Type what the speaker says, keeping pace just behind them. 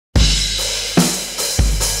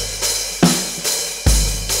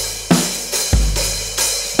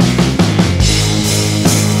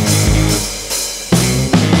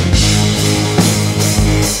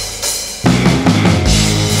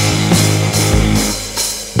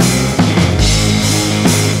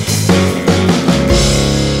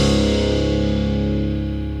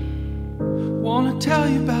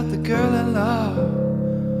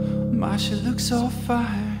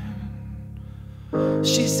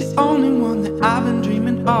the only one that I've been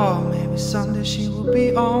dreaming of. Maybe someday she will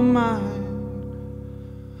be all mine.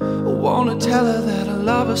 I wanna tell her that I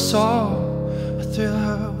love her so, I thrill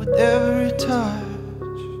her with every touch.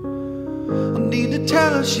 I need to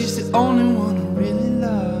tell her she's the only one I really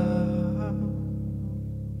love.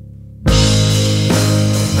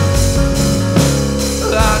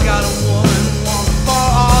 I got a woman who wants for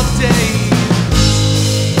all day.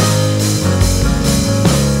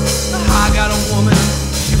 I got a woman,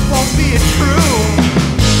 she won't be true.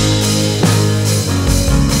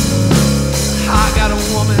 I got a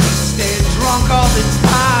woman staying drunk all the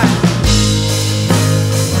time.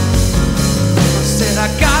 I said I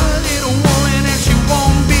got a little woman and she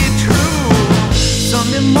won't be true.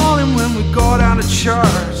 Sunday morning when we go down to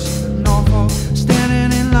church, Norfolk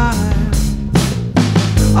standing in line,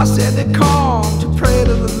 I said they come to pray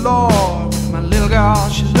to the Lord. My little girl,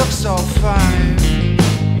 she looks so fine.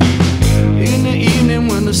 In the evening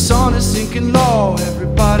when the sun is sinking low,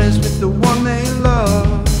 everybody's with the one they love.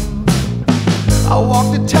 I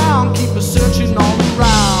walk the town, keep a searching all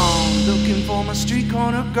around, looking for my street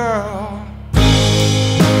corner girl.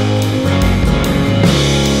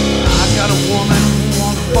 I got a woman who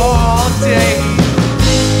wants for all day.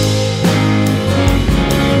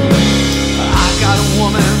 I got a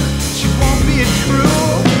woman, she won't be true.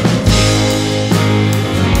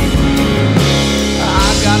 I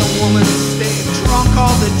got a woman staying drunk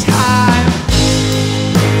all the time.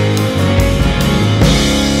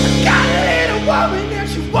 I got a little woman and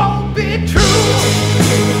she won't be true.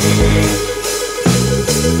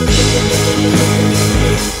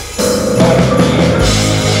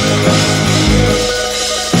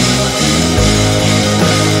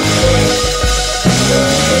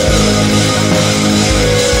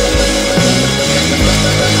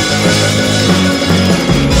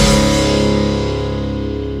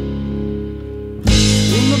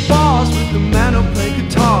 In the bars with the man who play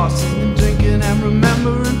guitar, singing, drinking and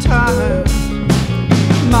remembering time.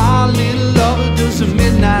 My little lover does a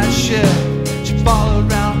midnight shift, she follows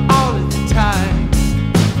around all of the time.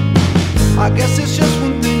 I guess it's just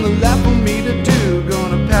one thing left for me to do,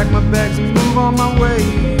 gonna pack my bags and move on my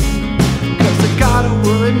way.